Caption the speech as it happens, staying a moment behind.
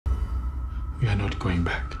We are not going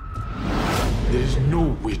back. There is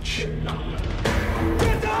no witch.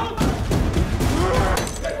 Get out!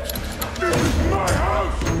 This is my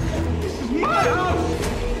house! This is my house!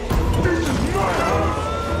 This is my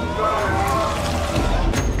house! My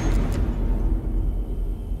house!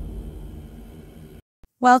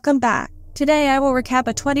 Welcome back. Today I will recap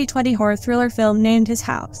a 2020 horror thriller film named His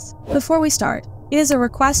House. Before we start, it is a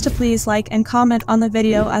request to please like and comment on the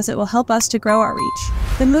video as it will help us to grow our reach.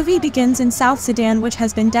 The movie begins in South Sudan, which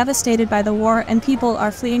has been devastated by the war, and people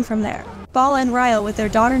are fleeing from there. Bal and Ryle with their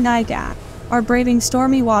daughter 𝐁𝐃𝐃 are braving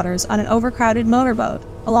stormy waters on an overcrowded motorboat,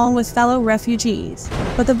 along with fellow refugees.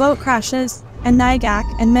 But the boat crashes, and 𝐁𝐃𝐃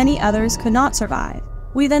and many others could not survive.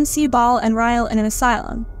 We then see Bal and Ryle in an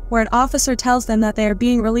asylum, where an officer tells them that they are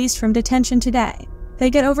being released from detention today.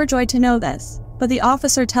 They get overjoyed to know this, but the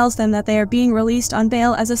officer tells them that they are being released on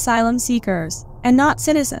bail as asylum seekers, and not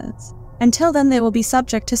citizens. Until then they will be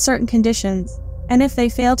subject to certain conditions, and if they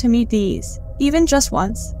fail to meet these, even just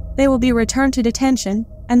once, they will be returned to detention,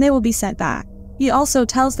 and they will be sent back. He also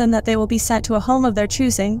tells them that they will be sent to a home of their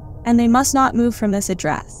choosing, and they must not move from this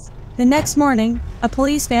address. The next morning, a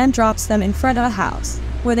police van drops them in front of a house,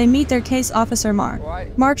 where they meet their case officer Mark.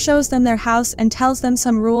 Mark shows them their house and tells them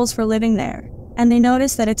some rules for living there, and they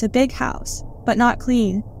notice that it's a big house, but not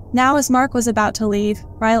clean. Now as Mark was about to leave,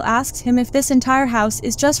 Ryle asks him if this entire house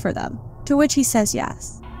is just for them, to which he says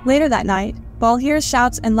yes. Later that night, Bal hears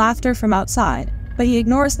shouts and laughter from outside, but he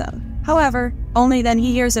ignores them. However, only then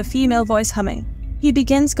he hears a female voice humming. He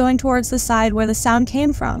begins going towards the side where the sound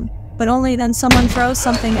came from, but only then someone throws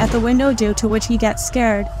something at the window, due to which he gets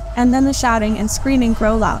scared, and then the shouting and screaming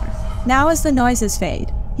grow louder. Now as the noises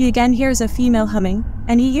fade, he again hears a female humming,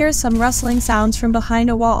 and he hears some rustling sounds from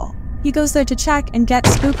behind a wall. He goes there to check and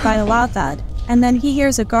gets spooked by a loud thud, and then he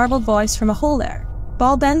hears a garbled voice from a hole there.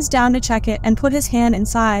 Bal bends down to check it and put his hand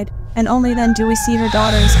inside, and only then do we see her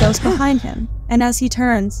daughter's ghost behind him, and as he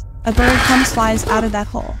turns, a bird flies out of that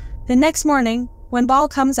hole. The next morning, when Bal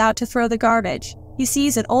comes out to throw the garbage, he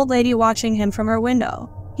sees an old lady watching him from her window.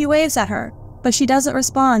 He waves at her, but she doesn't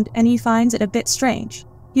respond, and he finds it a bit strange.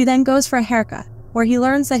 He then goes for a haircut, where he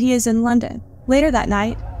learns that he is in London. Later that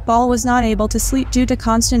night, Bal was not able to sleep due to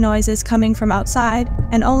constant noises coming from outside,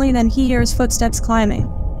 and only then he hears footsteps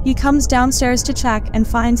climbing. He comes downstairs to check and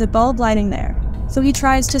finds a bulb lighting there, so he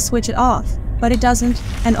tries to switch it off, but it doesn't,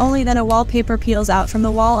 and only then a wallpaper peels out from the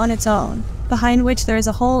wall on its own, behind which there is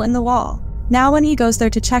a hole in the wall. Now when he goes there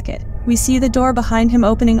to check it, we see the door behind him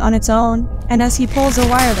opening on its own, and as he pulls a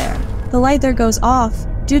wire there, the light there goes off,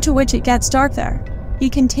 due to which it gets dark there. He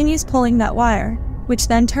continues pulling that wire, which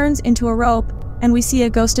then turns into a rope, and we see a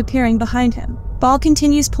ghost appearing behind him. Bal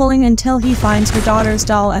continues pulling until he finds her daughter's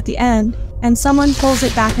doll at the end, and someone pulls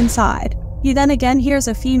it back inside. He then again hears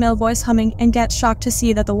a female voice humming and gets shocked to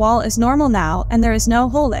see that the wall is normal now and there is no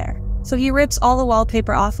hole there, so he rips all the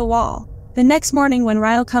wallpaper off the wall. The next morning when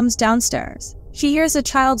Ryle comes downstairs, she hears a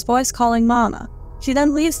child's voice calling Mama. She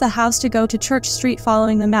then leaves the house to go to Church Street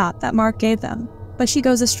following the map that Mark gave them, but she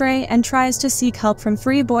goes astray and tries to seek help from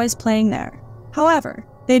 3 boys playing there. However,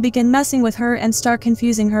 they begin messing with her and start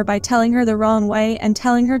confusing her by telling her the wrong way and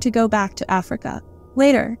telling her to go back to Africa.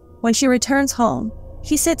 Later, when she returns home,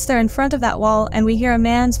 she sits there in front of that wall and we hear a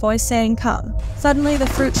man's voice saying come. Suddenly the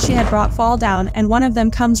fruits she had brought fall down and one of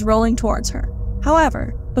them comes rolling towards her.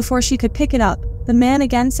 However, before she could pick it up, the man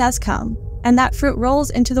again says come, and that fruit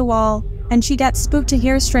rolls into the wall, and she gets spooked to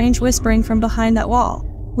hear strange whispering from behind that wall.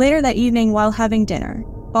 Later that evening while having dinner,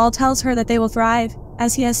 Bal tells her that they will thrive,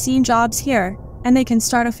 as he has seen jobs here, and they can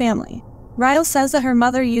start a family. Ryle says that her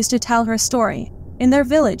mother used to tell her story. In their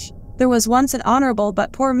village, there was once an honorable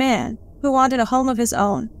but poor man, who wanted a home of his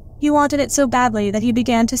own. He wanted it so badly that he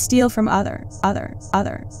began to steal from others.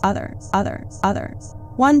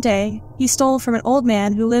 One day, he stole from an old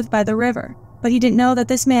man who lived by the river, but he didn't know that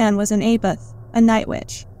this man was an 𝐀𝐃𝐃, a night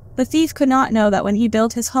witch. The thief could not know that when he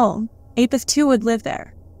built his home, 𝐀𝐃𝐃 too would live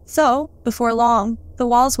there. So, before long, the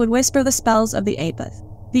walls would whisper the spells of the 𝐀𝐃𝐃.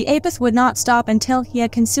 The 𝐀𝐃𝐃 would not stop until he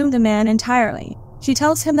had consumed the man entirely. She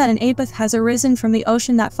tells him that an 𝐀𝐃𝐃 has arisen from the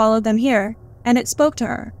ocean that followed them here, and it spoke to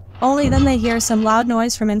her. Only then they hear some loud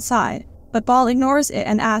noise from inside, but Bal ignores it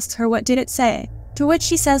and asks her what did it say, to which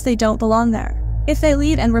she says they don't belong there. If they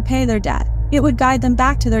leave and repay their debt, it would guide them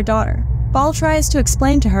back to their daughter. Bal tries to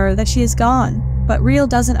explain to her that she is gone, but Ryle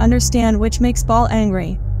doesn't understand, which makes Bal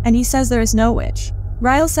angry, and he says there is no witch.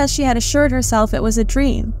 Ryle says she had assured herself it was a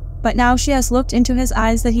dream, but now she has looked into his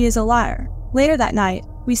eyes that he is a liar. Later that night,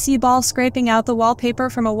 we see Bal scraping out the wallpaper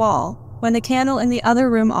from a wall, when the candle in the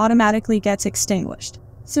other room automatically gets extinguished.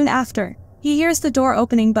 Soon after, he hears the door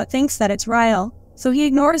opening but thinks that it's Ryle, so he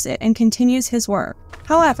ignores it and continues his work.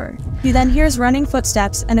 However, he then hears running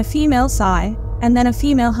footsteps and a female sigh, and then a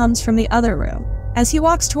female hums from the other room. As he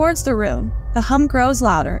walks towards the room, the hum grows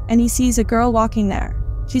louder and he sees a girl walking there.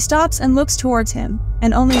 She stops and looks towards him,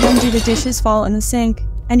 and only then do the dishes fall in the sink,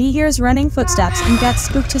 and he hears running footsteps and gets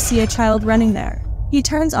spooked to see a child running there. He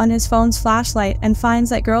turns on his phone's flashlight and finds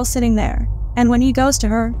that girl sitting there, and when he goes to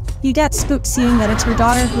her, he gets spooked seeing that it's her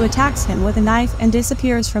daughter who attacks him with a knife and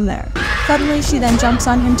disappears from there. Suddenly she then jumps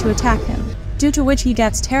on him to attack him, due to which he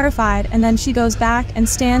gets terrified, and then she goes back and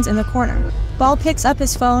stands in the corner. Ball picks up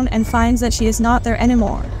his phone and finds that she is not there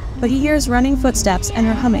anymore, but he hears running footsteps and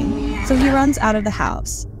her humming, so he runs out of the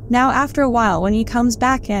house. Now after a while when he comes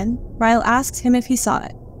back in, Ryle asks him if he saw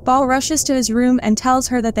it. Ball rushes to his room and tells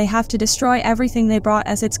her that they have to destroy everything they brought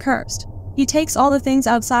as it's cursed. He takes all the things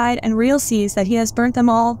outside and Ryle sees that he has burnt them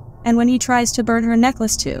all, and when he tries to burn her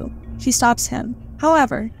necklace too, she stops him.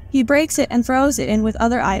 However, he breaks it and throws it in with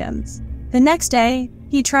other items. The next day,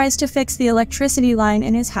 he tries to fix the electricity line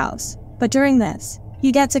in his house, but during this,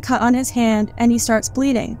 he gets a cut on his hand and he starts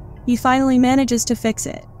bleeding. He finally manages to fix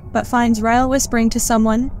it, but finds Ryle whispering to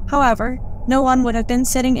someone. However, no one would have been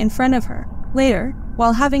sitting in front of her. Later,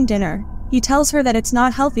 while having dinner, he tells her that it's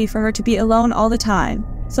not healthy for her to be alone all the time,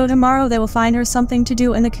 so tomorrow they will find her something to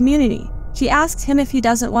do in the community. She asks him if he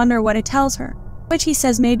doesn't wonder what it tells her, which he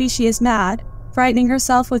says maybe she is mad, frightening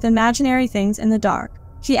herself with imaginary things in the dark.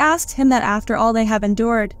 She asks him that after all they have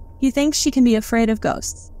endured, he thinks she can be afraid of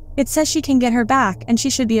ghosts. It says she can get her back and she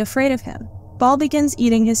should be afraid of him. Ball begins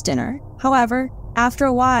eating his dinner. However, after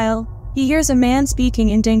a while, he hears a man speaking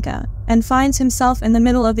in Dinka, and finds himself in the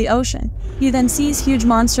middle of the ocean. He then sees huge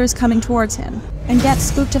monsters coming towards him, and gets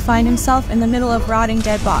spooked to find himself in the middle of rotting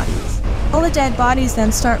dead bodies. All the dead bodies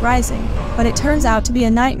then start rising, but it turns out to be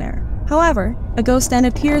a nightmare. However, a ghost then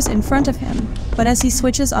appears in front of him, but as he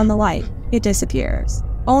switches on the light, it disappears.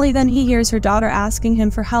 Only then he hears her daughter asking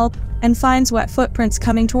him for help, and finds wet footprints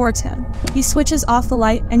coming towards him. He switches off the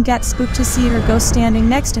light and gets spooked to see her ghost standing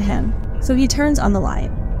next to him, so he turns on the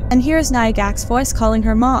light, and hears 𝐁𝐃𝐃𝐿's voice calling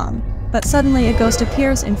her mom, but suddenly a ghost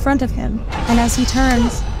appears in front of him, and as he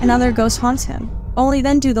turns, another ghost haunts him. Only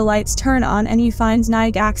then do the lights turn on and he finds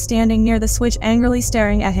𝐁𝐃𝐃 standing near the switch angrily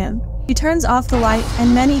staring at him. He turns off the light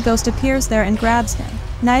and many ghost appears there and grabs him.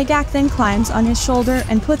 𝐁𝐃𝐃 then climbs on his shoulder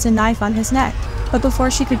and puts a knife on his neck, but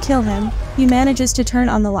before she could kill him, he manages to turn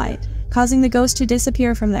on the light, causing the ghost to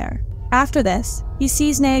disappear from there. After this, he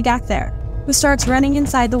sees 𝐁𝐃𝐃 there, who starts running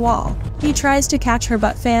inside the wall. He tries to catch her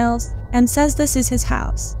but fails, and says this is his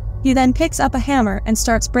house. He then picks up a hammer and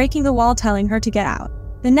starts breaking the wall telling her to get out.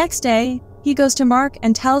 The next day, he goes to Mark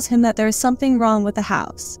and tells him that there is something wrong with the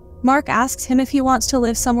house. Mark asks him if he wants to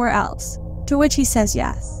live somewhere else, to which he says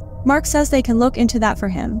yes. Mark says they can look into that for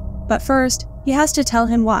him, but first, he has to tell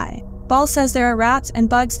him why. Ball says there are rats and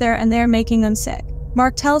bugs there and they're making them sick.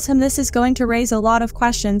 Mark tells him this is going to raise a lot of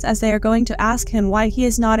questions as they are going to ask him why he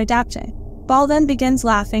is not adapting. Ball then begins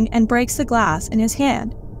laughing and breaks the glass in his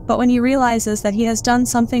hand, but when he realizes that he has done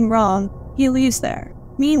something wrong, he leaves there.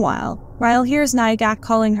 Meanwhile, Ryle hears 𝐁𝐃𝐃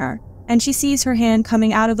calling her, and she sees her hand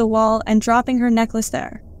coming out of the wall and dropping her necklace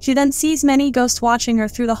there. She then sees many ghosts watching her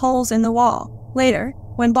through the holes in the wall. Later,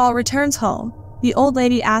 when Ball returns home, the old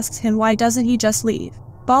lady asks him why doesn't he just leave.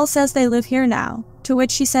 Ball says they live here now, to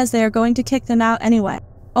which she says they are going to kick them out anyway.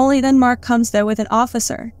 Only then Mark comes there with an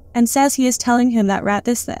officer, and says he is telling him that rat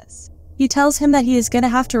this. He tells him that he is gonna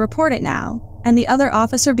have to report it now, and the other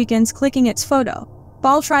officer begins clicking its photo.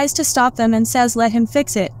 Ball tries to stop them and says let him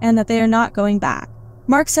fix it and that they are not going back.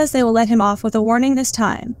 Mark says they will let him off with a warning this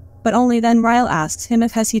time, but only then Ryle asks him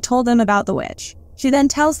if has he told them about the witch. She then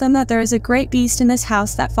tells them that there is a great beast in this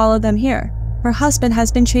house that followed them here. Her husband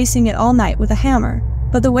has been chasing it all night with a hammer,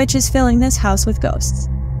 but the witch is filling this house with ghosts.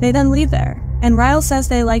 They then leave there, and Ryle says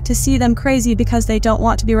they like to see them crazy because they don't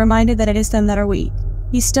want to be reminded that it is them that are weak.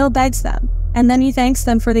 He still begs them, and then he thanks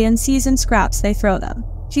them for the unseasoned scraps they throw them.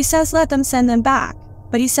 She says let them send them back,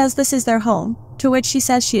 but he says this is their home, to which she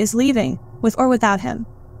says she is leaving, with or without him.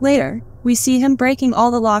 Later, we see him breaking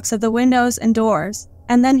all the locks of the windows and doors,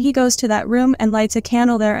 and then he goes to that room and lights a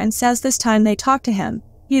candle there and says this time they talk to him.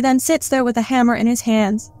 He then sits there with a hammer in his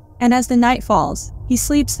hands, and as the night falls, he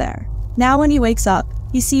sleeps there. Now when he wakes up,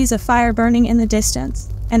 he sees a fire burning in the distance,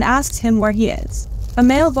 and asks him where he is. A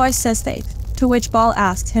male voice says safe, to which Ball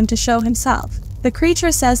asks him to show himself. The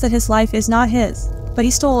creature says that his life is not his, but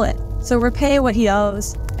he stole it, so repay what he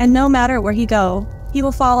owes, and no matter where he go, he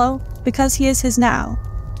will follow, because he is his now.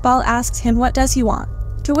 Ball asks him what does he want,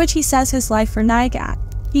 to which he says his life for 𝐁𝐃𝐃.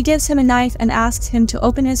 He gives him a knife and asks him to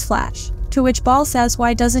open his flesh, to which Ball says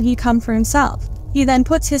why doesn't he come for himself. He then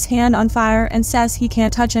puts his hand on fire and says he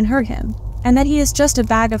can't touch and hurt him. and that he is just a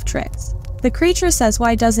bag of tricks. The creature says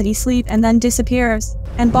why doesn't he sleep and then disappears,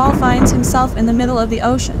 and Ball finds himself in the middle of the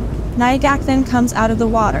ocean. 𝐁𝐃𝐃 then comes out of the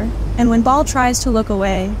water, and when Ball tries to look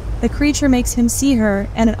away, the creature makes him see her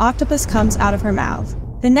and an octopus comes out of her mouth.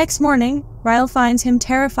 The next morning, Ryle finds him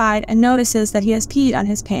terrified and notices that he has peed on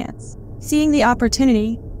his pants. Seeing the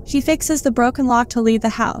opportunity, she fixes the broken lock to leave the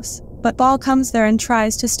house, but Ball comes there and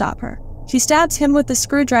tries to stop her. She stabs him with the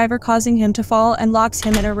screwdriver, causing him to fall and locks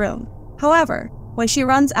him in a room. However, when she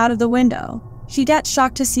runs out of the window, she gets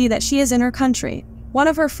shocked to see that she is in her country. One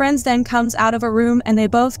of her friends then comes out of a room and they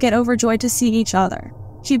both get overjoyed to see each other.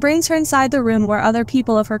 She brings her inside the room where other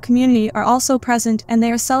people of her community are also present and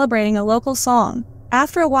they are celebrating a local song.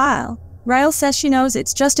 After a while, Ryle says she knows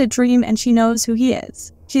it's just a dream and she knows who he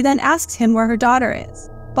is. She then asks him where her daughter is.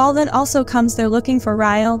 Ball then also comes there looking for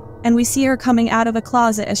Ryle, and we see her coming out of a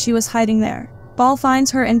closet as she was hiding there. Ball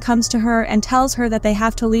finds her and comes to her and tells her that they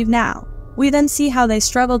have to leave now. We then see how they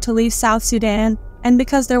struggled to leave South Sudan, and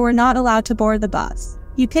because they were not allowed to board the bus.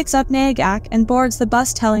 He picks up 𝐁𝐃𝐃 and boards the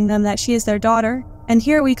bus, telling them that she is their daughter, and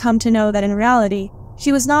here we come to know that in reality,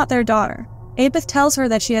 she was not their daughter. 𝐁𝐃𝐃 tells her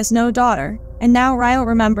that she has no daughter, and now Ryle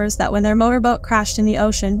remembers that when their motorboat crashed in the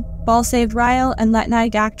ocean, Ball saved Ryle and let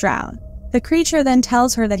𝐁𝐃𝐃 drown. The creature then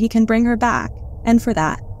tells her that he can bring her back, and for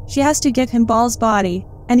that, she has to give him Ball's body,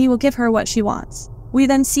 and he will give her what she wants. We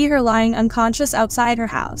then see her lying unconscious outside her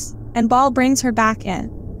house, and Ball brings her back in.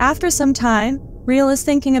 After some time, Ryle is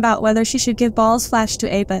thinking about whether she should give Ball's flesh to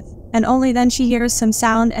𝐁𝐃𝐃, and only then she hears some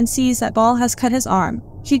sound and sees that Ball has cut his arm.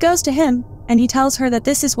 She goes to him, and he tells her that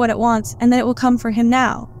this is what it wants and that it will come for him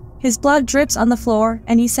now. His blood drips on the floor,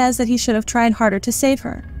 and he says that he should have tried harder to save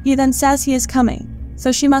her. He then says he is coming,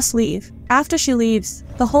 so she must leave. After she leaves,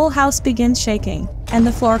 the whole house begins shaking, and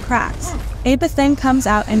the floor cracks. 𝐁𝐃𝐃 then comes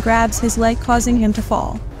out and grabs his leg, causing him to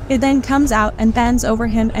fall. It then comes out and bends over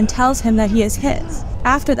him and tells him that he is his.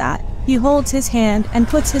 After that, he holds his hand and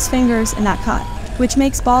puts his fingers in that cut, which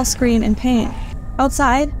makes Ball scream in pain.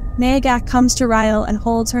 Outside, 𝐁𝐃𝐃 comes to Ryle and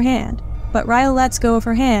holds her hand, but Ryle lets go of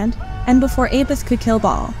her hand, and before 𝐁𝐃𝐃 could kill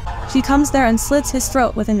Ball, she comes there and slits his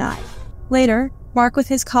throat with a knife. Later, Mark with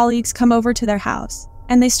his colleagues come over to their house,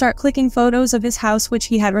 and they start clicking photos of his house which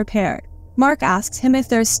he had repaired. Mark asks him if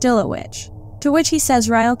there's still a witch, to which he says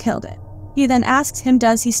Ryle killed it. He then asks him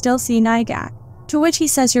does he still see 𝐁𝐃𝐃, to which he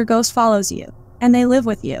says your ghost follows you, and they live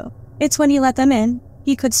with you. It's when you let them in,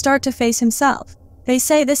 he could start to face himself. They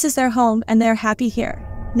say this is their home and they're happy here.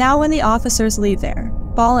 Now when the officers leave there,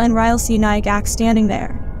 Ball and Ryle see 𝐁𝐃𝐃 standing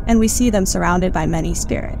there, and we see them surrounded by many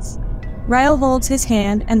spirits. Ryle holds his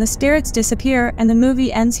hand and the spirits disappear and the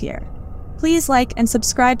movie ends here. Please like and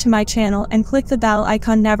subscribe to my channel and click the bell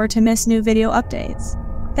icon never to miss new video updates.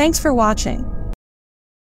 Thanks for watching.